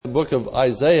book of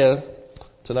Isaiah.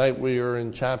 Tonight we are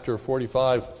in chapter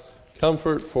 45,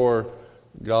 Comfort for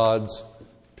God's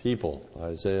People.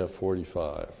 Isaiah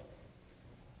 45.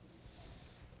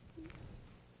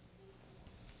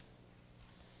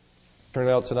 Turn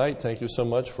out tonight. Thank you so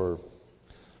much for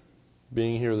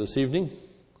being here this evening.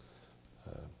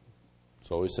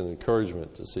 It's always an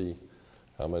encouragement to see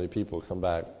how many people come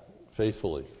back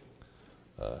faithfully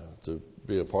to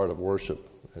be a part of worship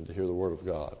and to hear the Word of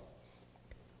God.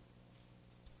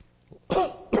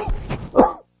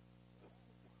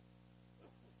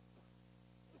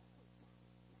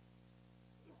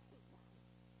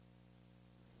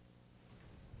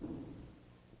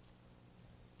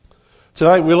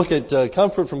 Tonight we look at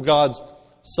comfort from God's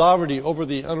sovereignty over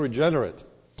the unregenerate.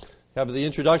 You have the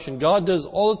introduction. God does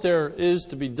all that there is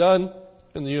to be done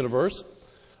in the universe.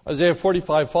 Isaiah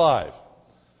 45:5.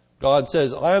 God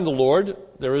says, I am the Lord,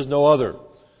 there is no other.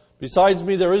 Besides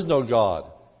me there is no God.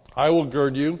 I will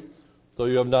gird you, though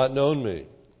you have not known me.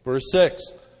 Verse 6.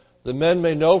 The men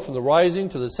may know from the rising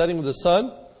to the setting of the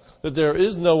sun that there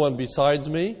is no one besides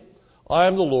me. I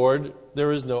am the Lord,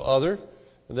 there is no other.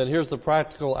 And then here's the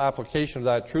practical application of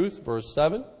that truth. Verse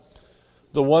 7.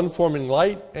 The one forming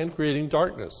light and creating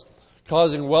darkness,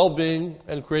 causing well-being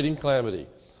and creating calamity.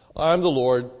 I am the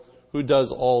Lord who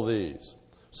does all these.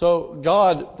 So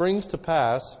God brings to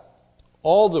pass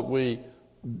all that we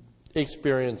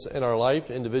experience in our life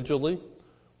individually,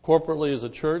 corporately as a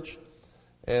church,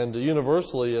 and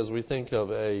universally as we think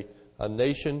of a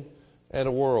nation and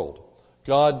a world.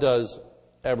 God does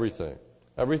everything.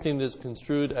 Everything that's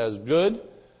construed as good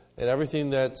and everything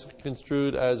that's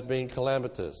construed as being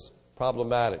calamitous,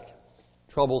 problematic,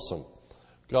 troublesome.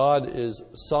 God is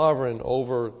sovereign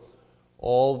over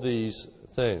all these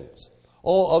things.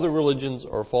 All other religions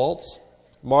are false.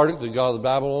 Marduk, the god of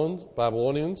the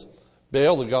Babylonians,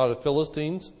 Baal, the god of the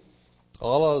Philistines,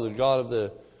 Allah, the god of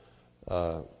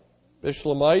the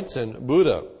Ismailites, and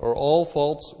Buddha are all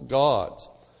false gods.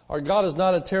 Our God is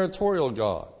not a territorial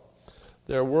God.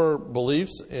 There were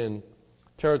beliefs in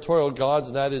territorial gods,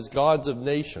 and that is gods of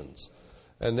nations.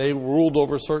 And they ruled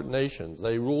over certain nations.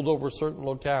 They ruled over certain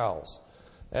locales.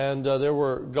 And there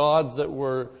were gods that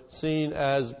were seen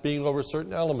as being over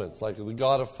certain elements, like the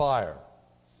god of fire,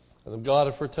 and the god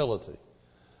of fertility,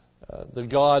 the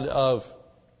god of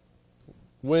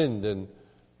wind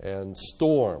and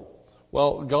storm.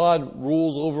 Well, God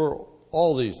rules over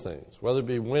all these things, whether it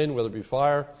be wind, whether it be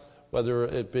fire, whether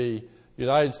it be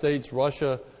United States,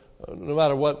 Russia, no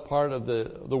matter what part of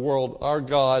the world, our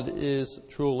God is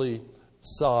truly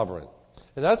sovereign.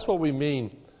 And that's what we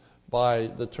mean by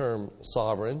the term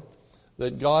sovereign,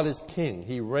 that God is king.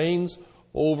 He reigns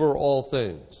over all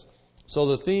things. So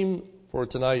the theme for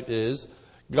tonight is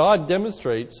God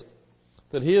demonstrates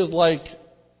that he is like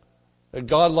a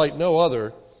God like no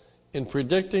other in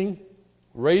predicting,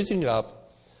 raising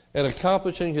up, and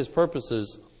accomplishing his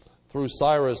purposes through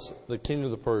Cyrus, the king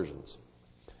of the Persians.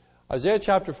 Isaiah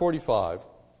chapter 45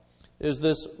 is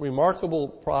this remarkable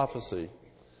prophecy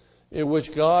in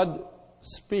which God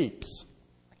speaks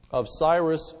of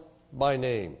Cyrus by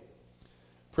name,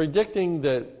 predicting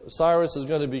that Cyrus is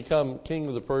going to become king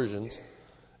of the Persians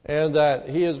and that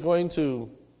he is going to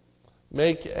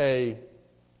make an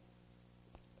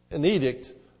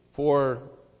edict for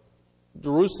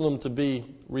Jerusalem to be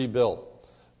rebuilt.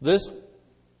 This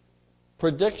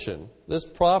prediction, this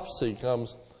prophecy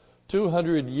comes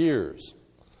 200 years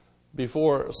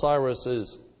before Cyrus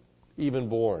is even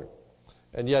born.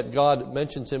 And yet God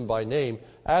mentions him by name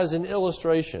as an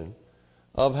illustration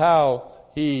of how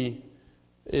he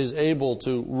is able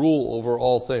to rule over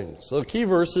all things. So the key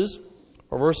verses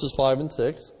are verses 5 and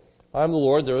 6. I am the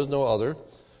Lord, there is no other.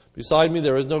 Beside me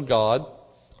there is no God.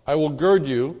 I will gird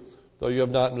you, though you have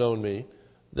not known me,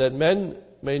 that men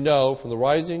may know from the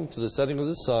rising to the setting of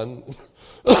the sun.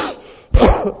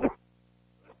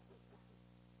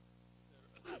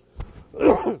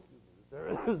 There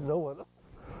is no one.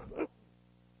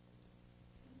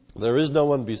 There is no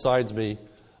one besides me.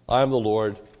 I am the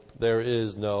Lord. There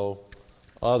is no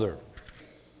other.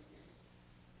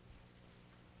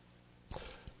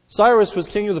 Cyrus was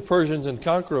king of the Persians and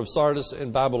conqueror of Sardis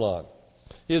and Babylon.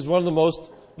 He is one of the most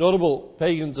notable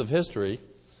pagans of history.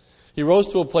 He rose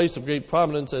to a place of great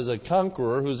prominence as a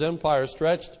conqueror whose empire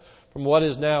stretched from what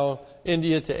is now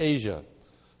India to Asia.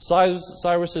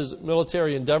 Cyrus's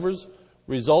military endeavors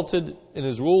resulted in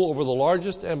his rule over the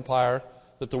largest empire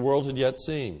that the world had yet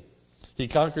seen. He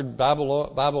conquered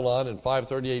Babylon in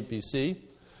 538 BC,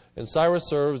 and Cyrus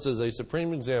serves as a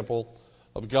supreme example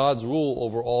of God's rule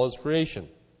over all his creation.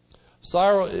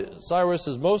 Cyrus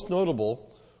is most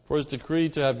notable for his decree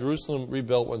to have Jerusalem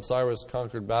rebuilt when Cyrus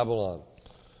conquered Babylon.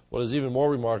 What is even more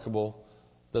remarkable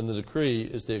than the decree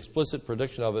is the explicit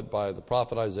prediction of it by the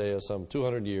prophet Isaiah some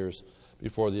 200 years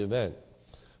before the event.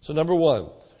 So number one,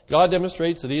 God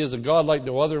demonstrates that he is a God like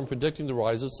no other in predicting the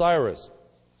rise of Cyrus.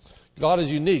 God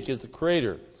is unique, is the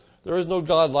creator. There is no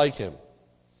God like him.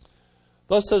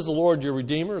 Thus says the Lord, your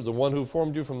Redeemer, the one who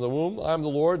formed you from the womb. I am the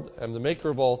Lord, I am the maker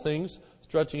of all things,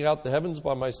 stretching out the heavens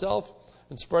by myself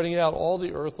and spreading out all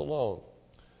the earth alone.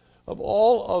 Of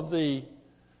all of the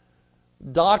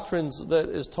doctrines that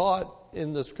is taught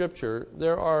in the Scripture,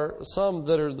 there are some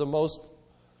that are the most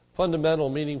fundamental,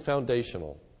 meaning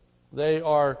foundational. They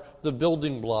are the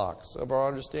building blocks of our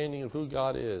understanding of who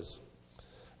God is.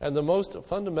 And the most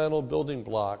fundamental building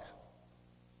block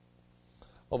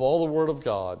of all the Word of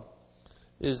God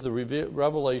is the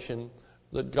revelation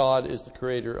that God is the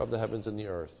creator of the heavens and the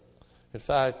earth. In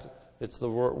fact, it's the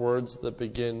words that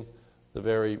begin the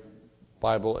very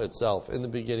Bible itself. In the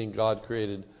beginning, God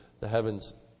created the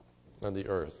heavens and the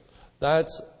earth.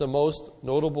 That's the most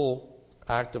notable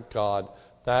act of God.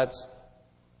 That's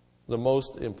the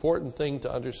most important thing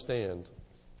to understand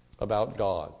about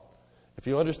God. If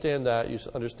you understand that, you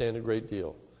understand a great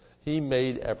deal. He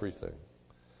made everything.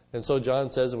 And so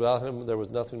John says, without him there was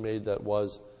nothing made that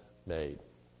was made.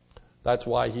 That's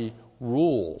why he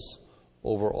rules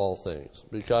over all things,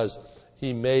 because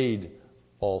he made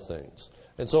all things.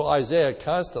 And so Isaiah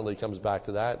constantly comes back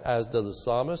to that, as does the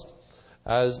psalmist,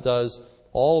 as does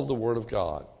all of the Word of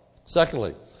God.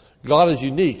 Secondly, God is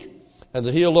unique, and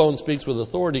that he alone speaks with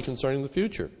authority concerning the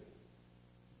future.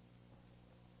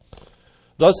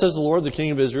 Thus says the Lord, the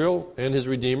King of Israel, and his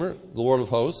Redeemer, the Lord of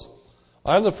hosts,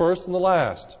 I am the first and the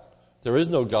last. There is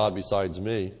no God besides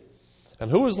me.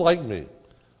 And who is like me?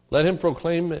 Let him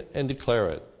proclaim it and declare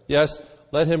it. Yes,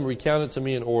 let him recount it to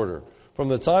me in order. From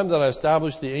the time that I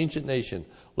established the ancient nation,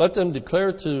 let them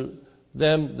declare to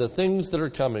them the things that are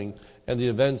coming and the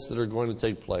events that are going to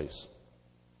take place.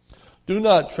 Do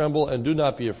not tremble and do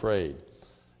not be afraid.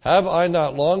 Have I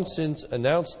not long since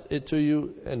announced it to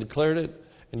you and declared it?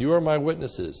 And you are my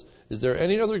witnesses. Is there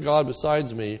any other God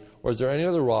besides me, or is there any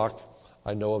other rock?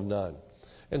 I know of none.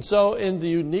 And so in the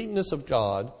uniqueness of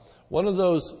God, one of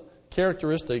those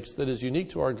characteristics that is unique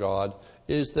to our God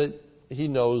is that he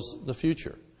knows the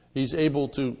future. He's able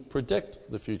to predict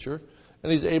the future,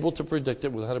 and he's able to predict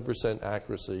it with 100%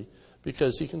 accuracy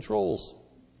because he controls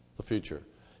the future.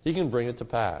 He can bring it to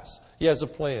pass. He has a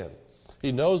plan.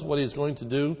 He knows what he's going to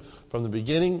do from the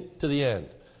beginning to the end.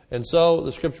 And so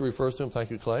the Scripture refers to him,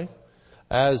 thank you, Clay,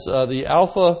 as the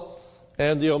Alpha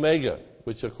and the Omega,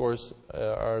 which, of course,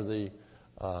 are the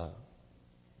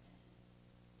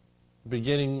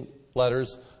beginning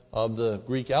letters of the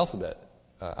Greek alphabet.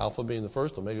 Alpha being the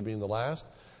first, Omega being the last.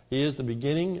 He is the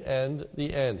beginning and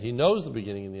the end. He knows the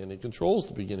beginning and the end. He controls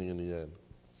the beginning and the end.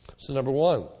 So number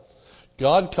one,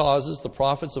 God causes the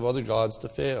prophets of other gods to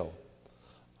fail.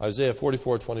 Isaiah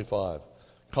 44:25.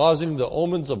 Causing the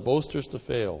omens of boasters to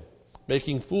fail,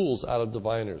 making fools out of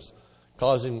diviners,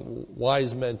 causing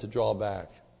wise men to draw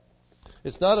back.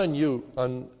 It's not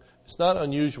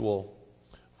unusual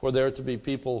for there to be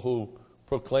people who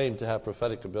proclaim to have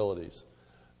prophetic abilities.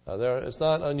 It's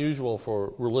not unusual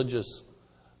for religious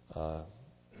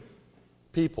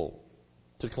people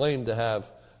to claim to have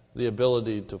the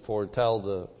ability to foretell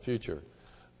the future.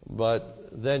 But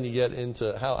then you get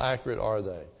into how accurate are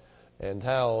they and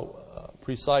how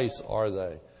precise are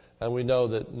they. And we know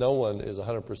that no one is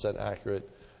 100% accurate,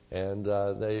 and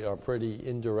they are pretty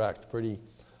indirect, pretty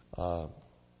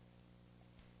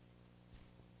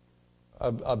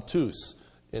obtuse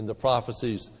in the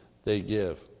prophecies they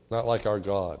give, not like our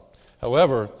God.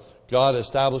 However, God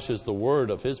establishes the word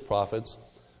of his prophets,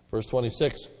 verse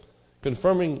 26,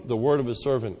 confirming the word of his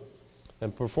servant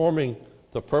and performing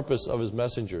the purpose of his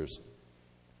messengers.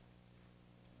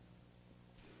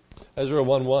 Ezra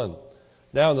 1:1.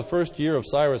 Now in the first year of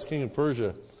Cyrus, king of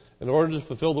Persia, in order to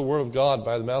fulfill the word of God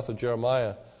by the mouth of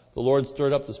Jeremiah, the Lord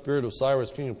stirred up the spirit of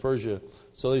Cyrus, king of Persia,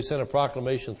 so that he sent a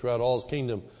proclamation throughout all his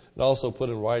kingdom and also put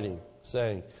in writing,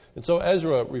 saying. And so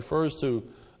Ezra refers to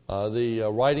the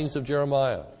writings of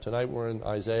Jeremiah. Tonight we're in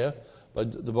Isaiah,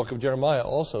 but the book of Jeremiah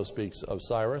also speaks of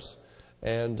Cyrus.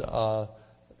 And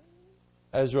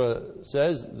Ezra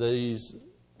says these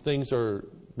things are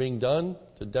being done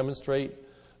to demonstrate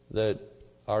that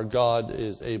our God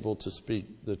is able to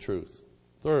speak the truth.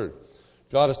 Third,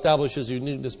 God establishes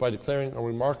uniqueness by declaring a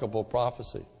remarkable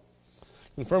prophecy.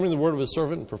 Confirming the word of his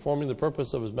servant and performing the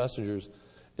purpose of his messengers,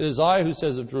 it is I who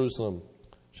says of Jerusalem,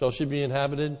 shall she be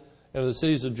inhabited? And of the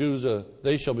cities of Judah,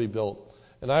 they shall be built.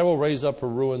 And I will raise up her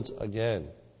ruins again.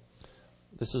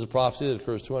 This is a prophecy that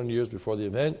occurs 200 years before the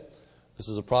event. This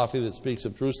is a prophecy that speaks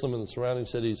of Jerusalem and the surrounding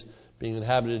cities being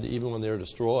inhabited even when they are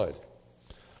destroyed.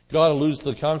 God alludes to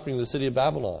the conquering of the city of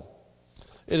Babylon.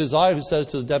 It is I who says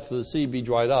to the depth of the sea, be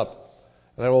dried up,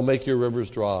 and I will make your rivers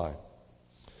dry.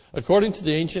 According to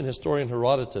the ancient historian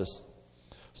Herodotus,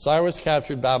 Cyrus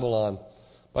captured Babylon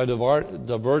by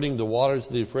diverting the waters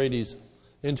of the Euphrates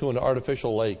into an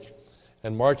artificial lake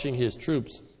and marching his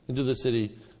troops into the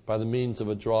city by the means of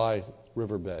a dry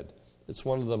riverbed. It's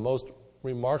one of the most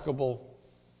remarkable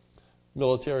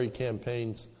military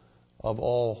campaigns of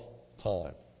all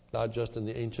time, not just in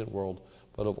the ancient world,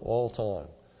 but of all time,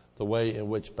 the way in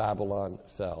which Babylon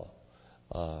fell.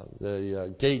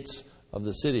 The gates of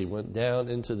the city went down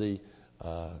into the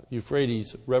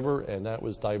Euphrates River, and that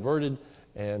was diverted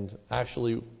and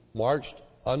actually marched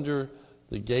under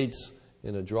the gates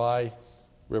in a dry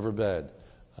riverbed.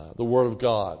 The Word of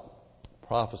God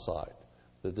prophesied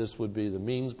that this would be the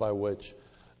means by which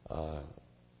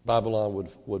Babylon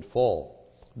would fall.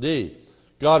 D,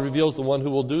 God reveals the one who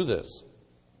will do this.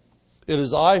 It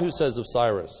is I who says of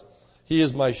Cyrus, he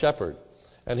is my shepherd,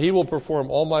 and he will perform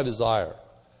all my desire.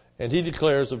 And he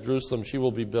declares of Jerusalem, she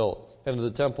will be built, and of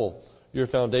the temple, your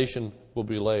foundation will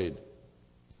be laid.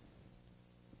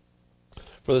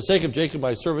 For the sake of Jacob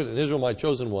my servant and Israel my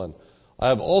chosen one, I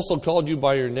have also called you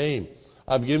by your name.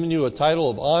 I have given you a title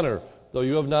of honor, though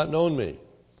you have not known me.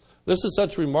 This is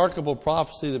such remarkable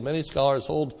prophecy that many scholars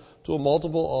hold to a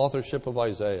multiple authorship of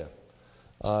Isaiah.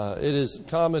 It is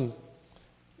common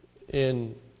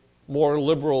in more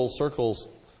liberal circles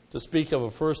to speak of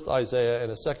a first Isaiah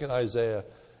and a second Isaiah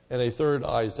and a third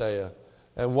Isaiah.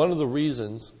 And one of the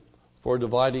reasons for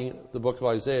dividing the book of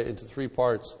Isaiah into three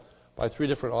parts by three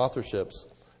different authorships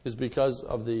is because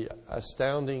of the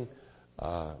astounding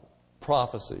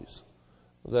prophecies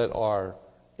that are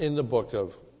in the book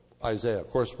of Isaiah. Of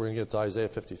course, we're going to get to Isaiah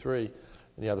 53, and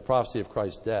you have the prophecy of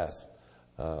Christ's death,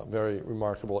 very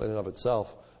remarkable in and of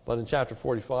itself. But in chapter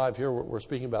 45, here we're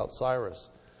speaking about Cyrus.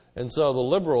 And so the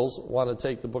liberals want to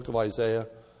take the book of Isaiah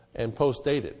and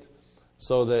post-date it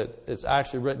so that it's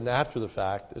actually written after the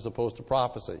fact as opposed to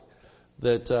prophecy,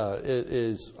 that it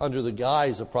is under the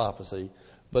guise of prophecy,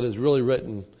 but is really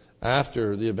written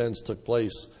after the events took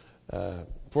place,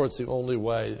 for it's the only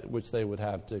way which they would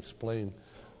have to explain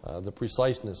the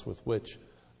preciseness with which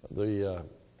the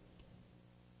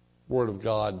Word of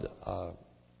God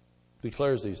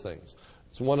declares these things.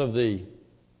 It's one of the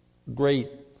great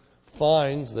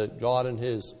finds that God in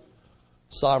His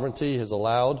sovereignty has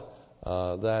allowed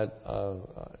that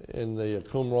in the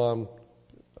Qumran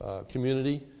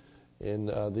community, in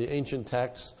the ancient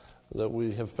texts, that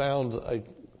we have found a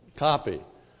copy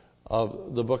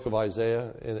of the book of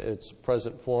Isaiah in its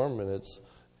present form and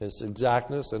its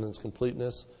exactness and its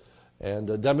completeness,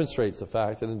 and demonstrates the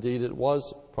fact that indeed it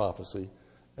was prophecy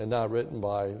and not written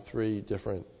by three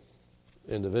different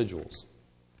individuals.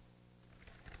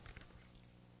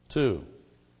 2,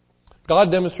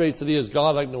 God demonstrates that He is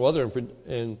God like no other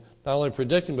in not only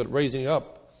predicting but raising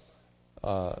up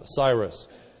Cyrus.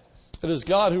 It is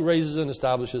God who raises and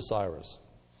establishes Cyrus.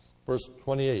 Verse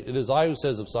 28, it is I who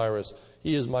says of Cyrus,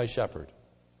 he is my shepherd.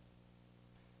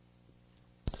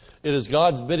 It is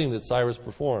God's bidding that Cyrus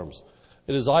performs.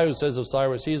 It is I who says of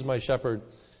Cyrus, he is my shepherd.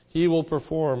 He will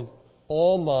perform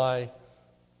all my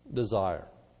desire.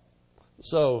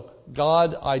 So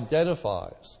God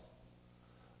identifies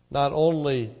not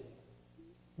only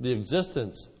the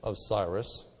existence of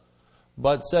Cyrus,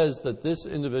 but says that this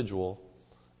individual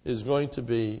is going to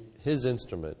be His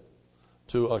instrument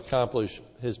to accomplish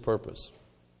His purpose.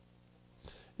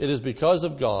 It is because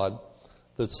of God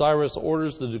that Cyrus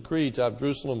orders the decree to have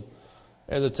Jerusalem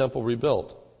and the temple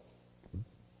rebuilt.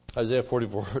 Isaiah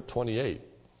 44:28.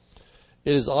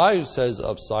 It is I who says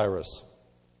of Cyrus,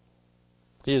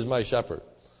 he is my shepherd.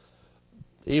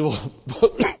 He will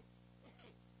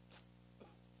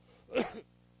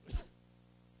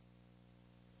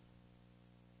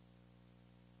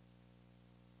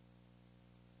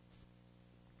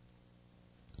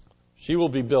She will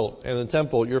be built, and the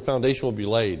temple, your foundation will be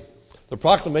laid. The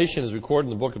proclamation is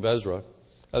recorded in the book of Ezra,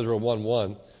 Ezra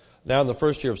 1:1. Now in the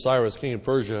first year of Cyrus, king of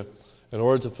Persia, in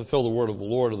order to fulfill the word of the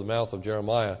Lord of the mouth of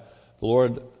Jeremiah, the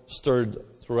Lord stirred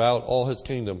throughout all his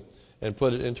kingdom and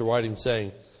put it into writing,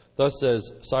 saying, Thus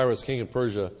says Cyrus, king of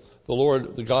Persia, the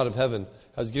Lord, the God of heaven,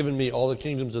 has given me all the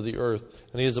kingdoms of the earth,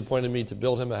 and he has appointed me to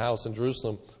build him a house in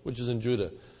Jerusalem, which is in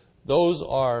Judah. Those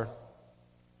are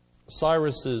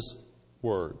Cyrus's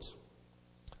words.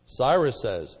 Cyrus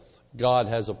says, God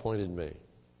has appointed me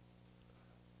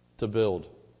to build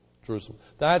Jerusalem.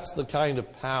 That's the kind of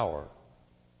power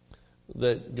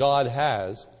that God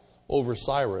has over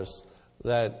Cyrus,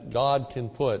 that God can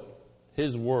put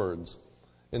His words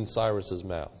in Cyrus's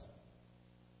mouth.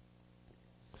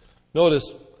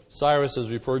 Notice Cyrus is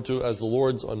referred to as the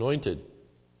Lord's anointed.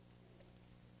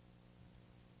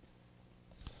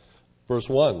 Verse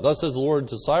 1, thus says the Lord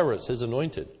to Cyrus, his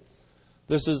anointed.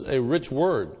 This is a rich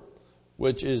word,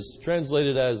 which is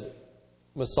translated as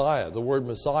Messiah. The word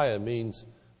Messiah means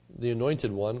the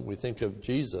anointed one. We think of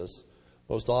Jesus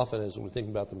most often as we think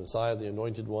about the Messiah, the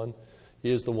anointed one.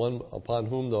 He is the one upon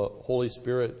whom the Holy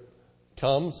Spirit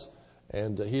comes,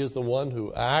 and he is the one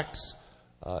who acts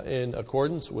in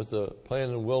accordance with the plan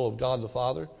and will of God the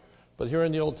Father. But here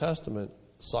in the Old Testament,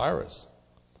 Cyrus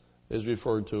is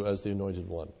referred to as the anointed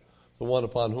one, the one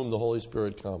upon whom the Holy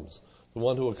Spirit comes, the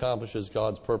one who accomplishes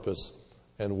God's purpose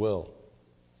and will.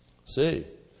 See,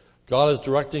 God is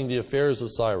directing the affairs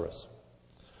of Cyrus.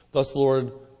 Thus the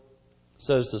Lord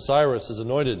says to Cyrus, his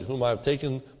anointed, whom I have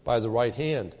taken by the right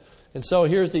hand. And so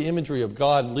here's the imagery of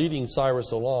God leading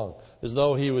Cyrus along, as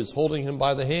though he was holding him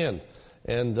by the hand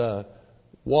and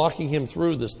walking him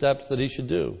through the steps that he should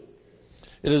do.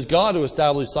 It is God who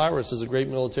established Cyrus as a great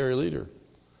military leader,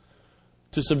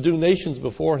 to subdue nations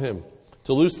before him,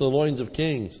 to loose the loins of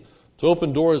kings, to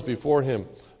open doors before him,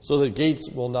 so that gates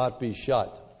will not be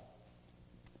shut.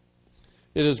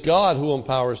 It is God who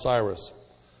empowers Cyrus.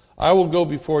 I will go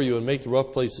before you and make the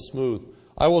rough places smooth.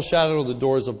 I will shatter the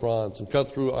doors of bronze and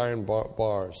cut through iron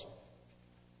bars.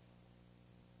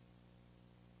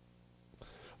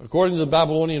 According to the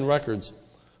Babylonian records,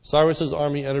 Cyrus's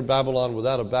army entered Babylon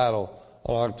without a battle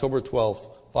on October 12th,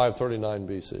 539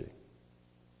 BC.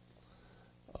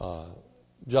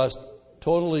 Just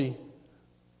totally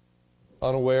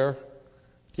unaware,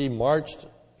 he marched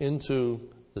into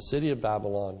the city of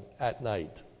Babylon at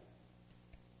night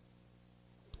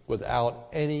without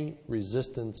any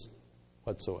resistance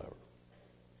whatsoever.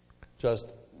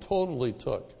 Just totally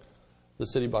took the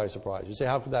city by surprise. You say,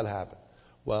 how could that happen?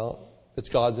 Well, it's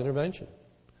God's intervention.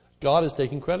 God is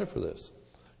taking credit for this.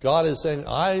 God is saying,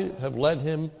 I have led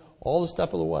him all the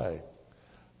step of the way.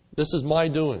 This is my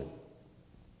doing.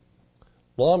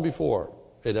 Long before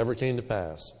it ever came to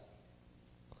pass.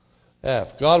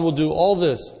 F. God will do all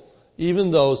this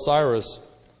even though Cyrus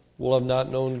will have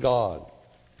not known God.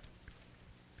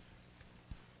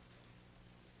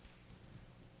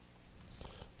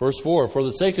 Verse 4, for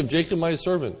the sake of Jacob my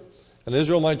servant and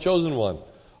Israel my chosen one,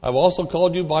 I've also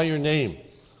called you by your name.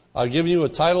 I've given you a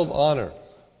title of honor,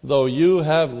 though you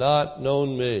have not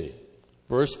known me.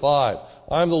 Verse 5,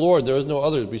 I am the Lord, there is no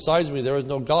other. Besides me, there is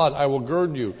no God. I will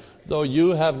gird you, though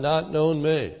you have not known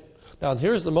me. Now,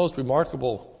 here's the most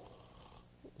remarkable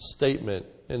statement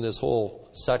in this whole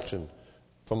section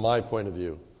from my point of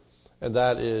view. And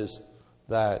that is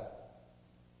that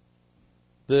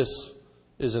this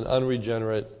is an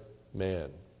unregenerate man.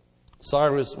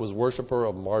 Cyrus was worshiper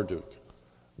of Marduk,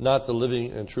 not the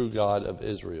living and true God of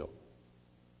Israel.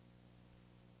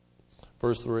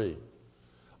 Verse 3,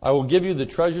 I will give you the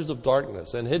treasures of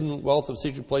darkness and hidden wealth of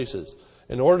secret places,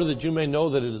 in order that you may know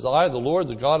that it is I, the Lord,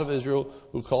 the God of Israel,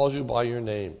 who calls you by your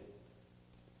name.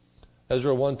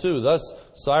 Ezra 1:2, thus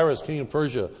Cyrus, king of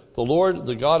Persia, the Lord,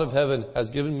 the God of heaven, has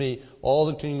given me all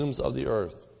the kingdoms of the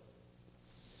earth.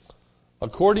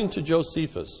 According to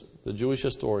Josephus, the Jewish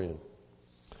historian,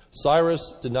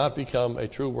 Cyrus did not become a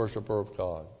true worshiper of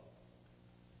God.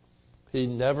 He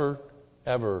never,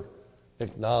 ever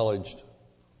acknowledged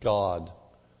God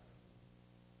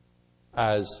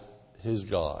as his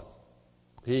God.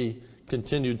 He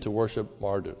continued to worship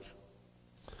Marduk.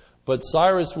 But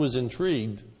Cyrus was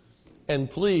intrigued and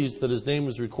pleased that his name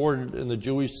was recorded in the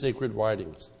Jewish sacred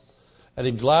writings. And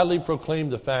he gladly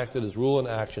proclaimed the fact that his rule and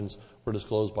actions were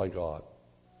disclosed by God.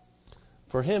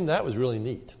 For him, that was really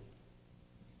neat.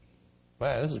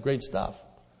 Man, this is great stuff.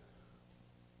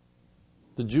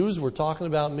 The Jews were talking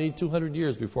about me 200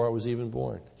 years before I was even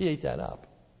born. He ate that up.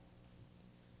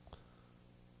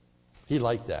 He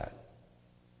liked that.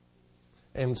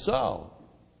 And so,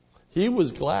 he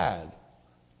was glad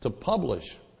to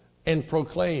publish and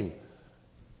proclaim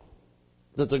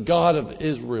that the God of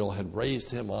Israel had raised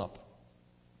him up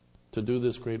to do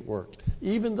this great work,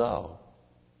 even though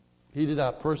he did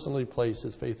not personally place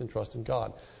his faith and trust in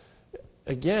God.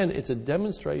 Again, it's a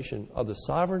demonstration of the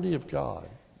sovereignty of God,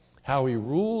 how he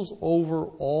rules over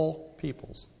all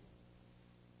peoples.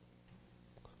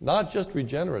 Not just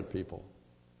regenerate people,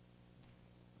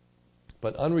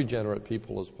 but unregenerate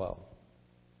people as well.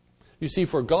 You see,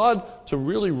 for God to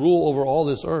really rule over all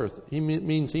this earth, he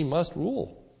means he must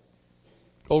rule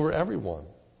over everyone.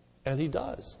 And he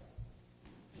does.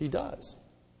 He does.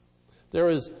 There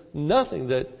is nothing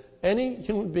that any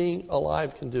human being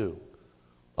alive can do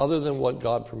other than what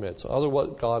God permits, other than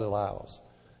what God allows,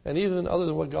 and even other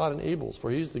than what God enables,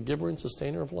 for he's the giver and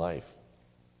sustainer of life.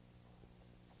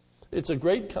 It's a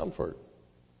great comfort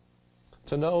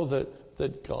to know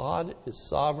that God is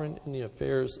sovereign in the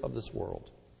affairs of this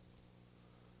world.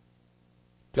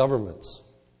 Governments,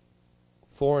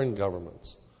 foreign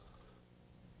governments,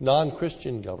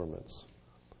 non-Christian governments,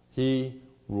 He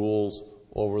rules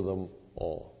over them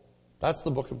all. That's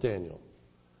the book of Daniel.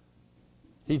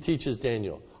 He teaches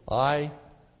Daniel, I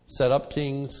set up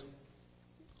kings,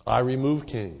 I remove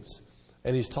kings.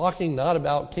 And he's talking not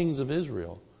about kings of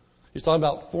Israel. He's talking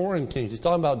about foreign kings. He's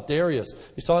talking about Darius.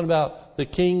 He's talking about the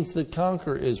kings that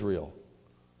conquer Israel.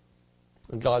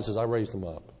 And God says, I raised them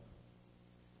up.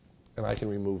 And I can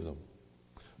remove them.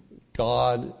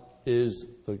 God is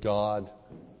the God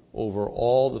over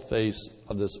all the face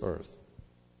of this earth.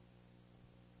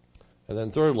 And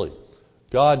then thirdly,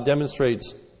 God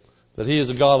demonstrates that He is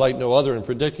a God like no other in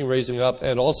predicting, raising up,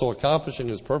 and also accomplishing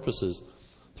His purposes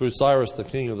through Cyrus, the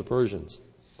king of the Persians.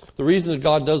 The reason that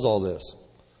God does all this,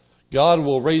 God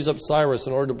will raise up Cyrus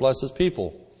in order to bless His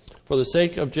people for the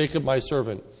sake of Jacob my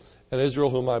servant and Israel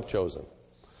whom I've chosen.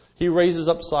 He raises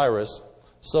up Cyrus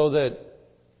so that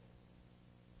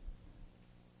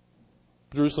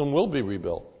Jerusalem will be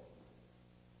rebuilt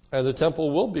and the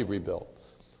temple will be rebuilt.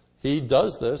 He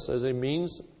does this as a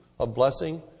means of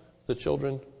blessing the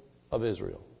children of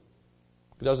Israel.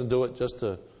 He doesn't do it just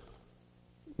to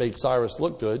make Cyrus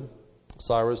look good.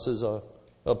 Cyrus is a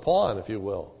pawn, if you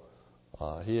will.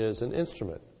 He is an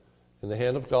instrument in the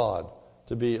hand of God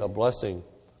to be a blessing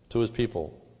to His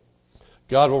people.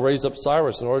 God will raise up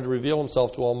Cyrus in order to reveal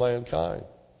Himself to all mankind.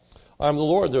 I am the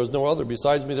Lord, there is no other.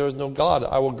 Besides me, there is no God.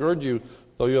 I will gird you,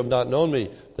 though you have not known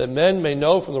me, that men may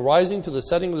know from the rising to the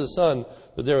setting of the sun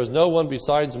that there is no one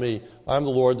besides me. I am the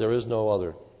Lord, there is no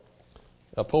other.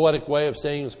 A poetic way of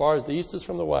saying, as far as the east is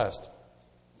from the west,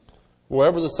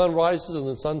 wherever the sun rises and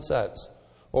the sun sets,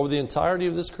 over the entirety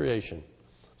of this creation,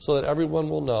 so that everyone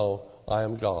will know I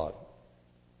am God.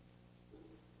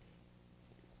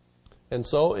 And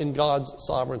so, in God's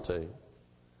sovereignty,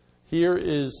 here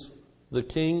is the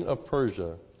king of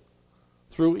Persia,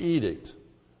 through edict,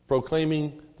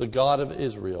 proclaiming the God of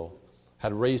Israel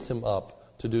had raised him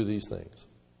up to do these things.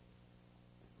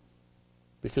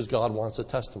 Because God wants a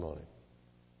testimony.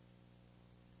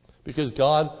 Because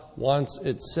God wants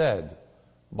it said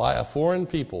by a foreign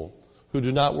people who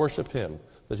do not worship Him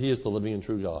that He is the living and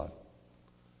true God.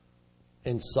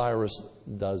 And Cyrus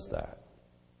does that.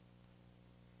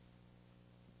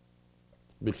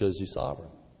 Because He's sovereign.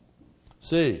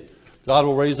 See, God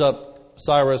will raise up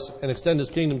Cyrus and extend His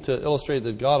kingdom to illustrate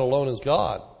that God alone is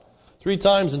God. 3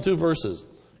 times in 2 verses,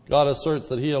 God asserts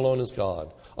that He alone is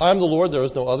God. I am the Lord, there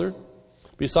is no other.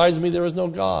 Besides me, there is no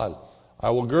God. I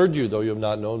will gird you, though you have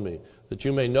not known me, that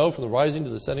you may know from the rising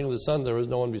to the setting of the sun, there is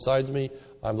no one besides me.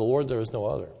 I am the Lord, there is no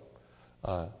other.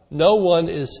 No one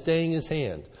is staying His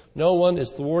hand. No one is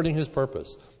thwarting His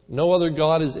purpose. No other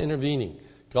God is intervening.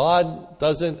 God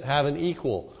doesn't have an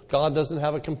equal. God doesn't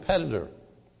have a competitor.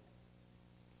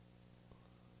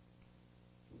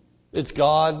 It's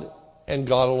God and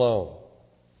God alone.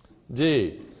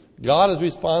 D. God is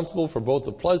responsible for both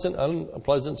the pleasant and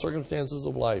unpleasant circumstances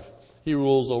of life. He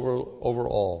rules over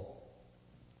all.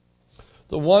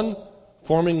 The one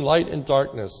forming light and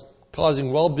darkness,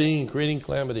 causing well-being and creating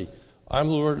calamity. I'm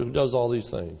the Lord who does all these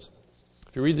things.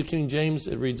 If you read the King James,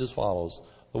 it reads as follows.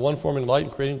 The one forming light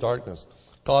and creating darkness,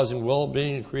 causing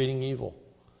well-being and creating evil.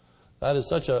 That is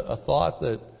such a thought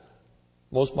that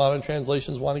most modern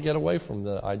translations want to get away from,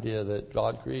 the idea that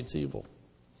God creates evil.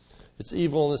 It's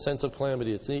evil in the sense of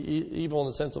calamity. It's evil in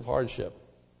the sense of hardship.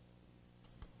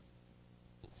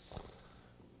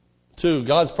 2,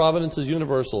 God's providence is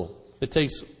universal. It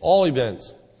takes all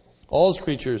events, all His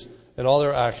creatures, and all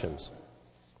their actions.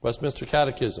 Westminster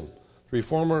Catechism. The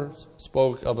Reformers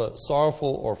spoke of a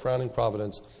sorrowful or frowning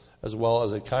providence as well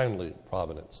as a kindly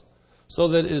providence, so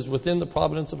that it is within the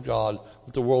providence of God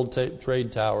that the World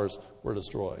Trade Towers were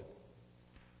destroyed.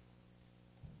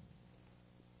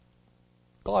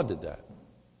 God did that.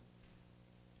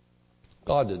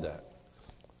 God did that.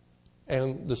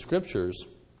 And the Scriptures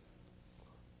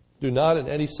do not in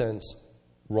any sense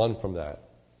run from that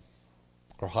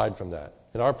or hide from that.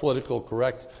 In our political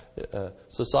correct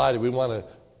society, we want to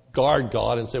guard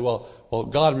God and say, well,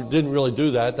 God didn't really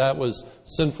do that. That was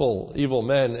sinful, evil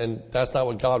men, and that's not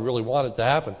what God really wanted to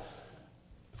happen.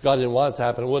 If God didn't want it to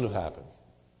happen, it wouldn't have happened.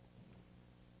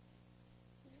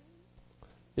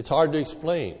 It's hard to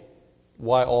explain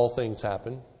why all things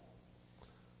happen,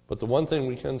 but the one thing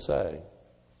we can say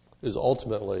is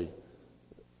ultimately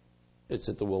it's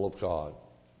at the will of God.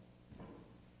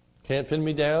 Can't pin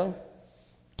me down.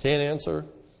 Can't answer.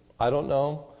 I don't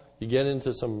know. You get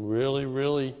into some really,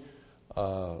 really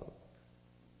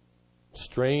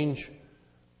strange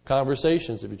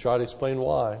conversations if you try to explain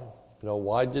why.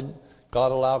 Why did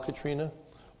God allow Katrina?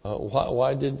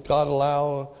 Why did God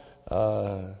allow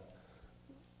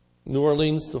New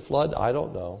Orleans to flood? I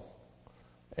don't know.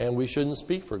 And we shouldn't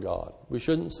speak for God. We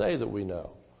shouldn't say that we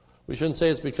know. We shouldn't say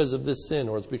it's because of this sin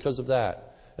or it's because of that.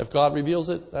 If God reveals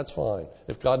it, that's fine.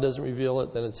 If God doesn't reveal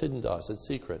it, then it's hidden to us. It's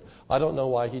secret. I don't know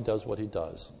why he does what he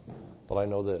does. But I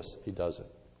know this. He does it.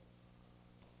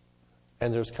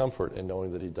 And there's comfort in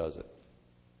knowing that he does it.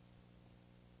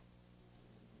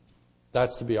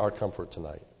 That's to be our comfort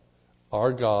tonight.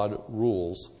 Our God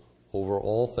rules over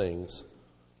all things,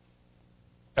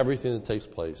 everything that takes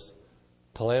place,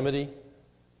 calamity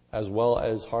as well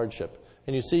as hardship.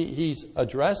 And you see, he's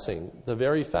addressing the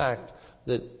very fact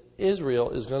that Israel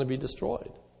is going to be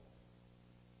destroyed.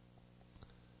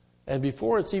 And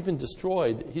before it's even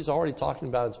destroyed, he's already talking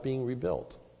about it's being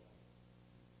rebuilt.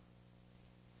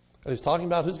 And he's talking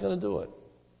about who's going to do it.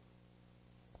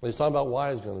 And he's talking about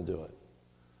why he's going to do it.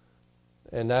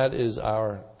 And that is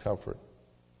our comfort.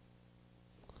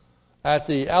 At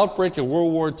the outbreak of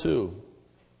World War II,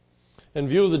 in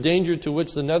view of the danger to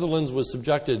which the Netherlands was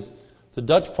subjected, the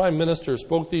Dutch Prime Minister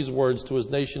spoke these words to his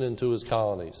nation and to his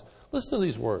colonies. Listen to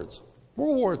these words.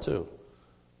 World War II.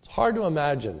 It's hard to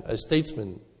imagine a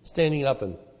statesman standing up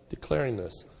and declaring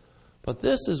this. But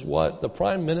this is what the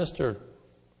Prime Minister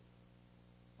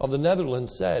of the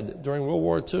Netherlands said during World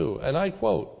War II. And I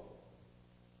quote,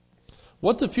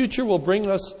 "What the future will bring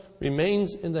us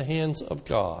remains in the hands of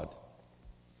God.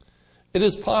 It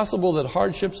is possible that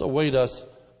hardships await us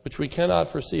which we cannot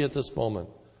foresee at this moment.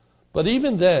 But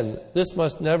even then, this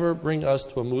must never bring us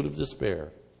to a mood of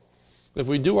despair. If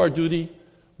we do our duty,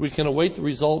 we can await the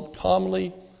result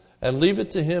calmly and leave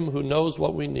it to him who knows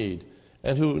what we need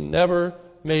and who never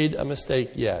made a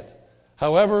mistake yet.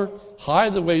 However high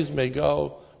the waves may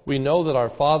go, we know that our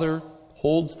Father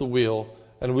holds the wheel,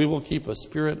 and we will keep a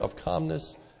spirit of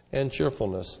calmness and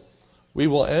cheerfulness. We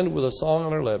will end with a song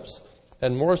on our lips,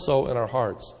 and more so in our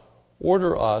hearts.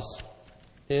 Order us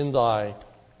in thy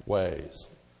ways."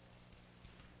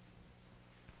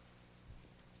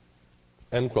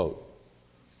 End quote.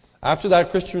 After that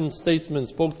Christian statesman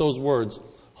spoke those words,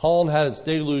 Holland had its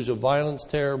deluge of violence,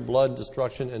 terror, blood,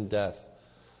 destruction, and death.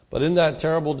 But in that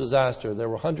terrible disaster, there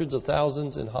were hundreds of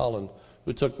thousands in Holland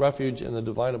who took refuge in the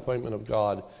divine appointment of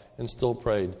God and still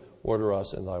prayed, "Order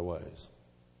us in thy ways."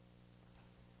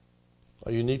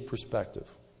 A unique perspective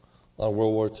on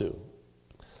World War II.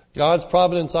 God's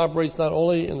providence operates not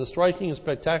only in the striking and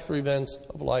spectacular events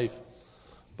of life,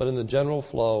 but in the general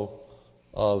flow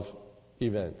of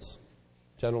events.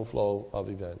 General flow of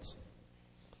events.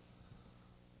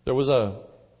 There was a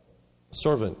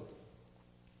servant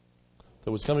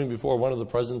that was coming before one of the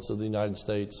presidents of the United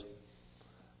States,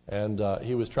 and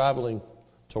he was traveling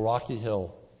to Rocky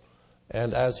Hill.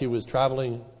 And as he was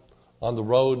traveling on the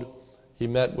road, he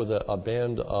met with a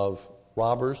band of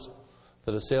robbers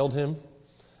that assailed him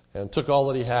and took all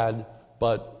that he had,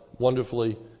 but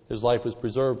wonderfully his life was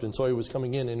preserved. And so he was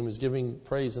coming in and he was giving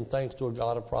praise and thanks to a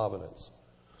God of providence.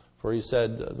 For he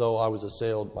said, "Though I was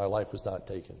assailed, my life was not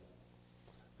taken."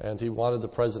 And he wanted the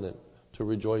president to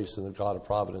rejoice in the God of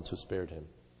providence who spared him.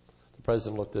 The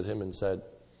president looked at him and said,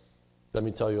 "Let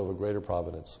me tell you of a greater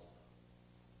providence.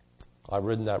 I've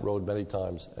ridden that road many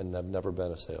times and have never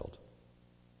been assailed."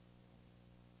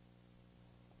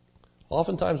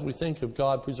 Oftentimes we think of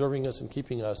God preserving us and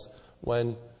keeping us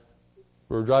when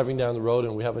we're driving down the road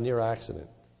and we have a near accident.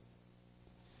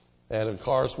 And a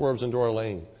car swerves into our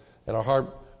lane and our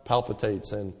heart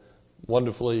palpitates and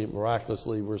wonderfully,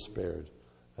 miraculously, we're spared.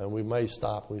 And we may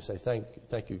stop and we say,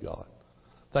 thank you, God.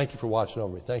 Thank you for watching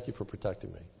over me. Thank you for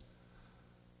protecting me.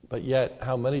 But yet,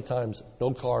 how many times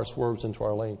no car swerves into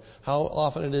our lane? How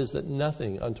often it is that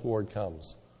nothing untoward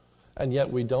comes. And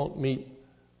yet we don't meet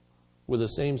with the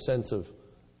same sense of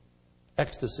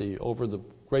ecstasy over the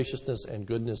graciousness and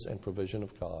goodness and provision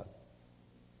of God.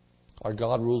 Our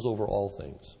God rules over all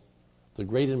things. The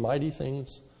great and mighty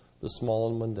things, the small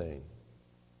and mundane.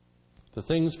 The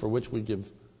things for which we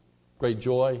give great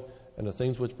joy and the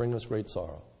things which bring us great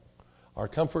sorrow. Our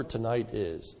comfort tonight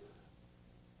is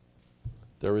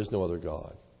there is no other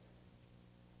God.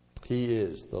 He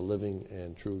is the living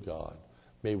and true God.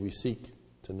 May we seek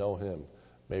to know him.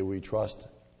 May we trust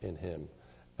in him.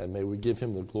 And may we give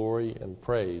him the glory and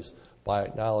praise by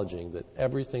acknowledging that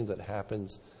everything that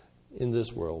happens in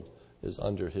this world is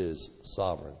under his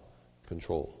sovereign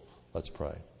control. Let's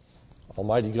pray.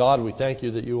 Almighty God, we thank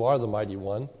you that you are the mighty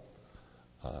one,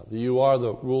 that you are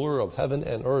the ruler of heaven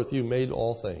and earth. You made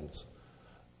all things.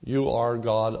 You are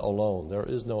God alone. There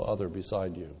is no other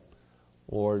beside you.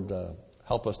 Lord,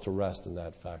 Help us to rest in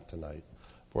that fact tonight.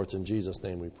 For it's in Jesus'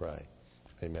 name we pray.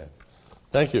 Amen.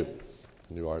 Thank you.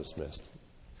 You are dismissed.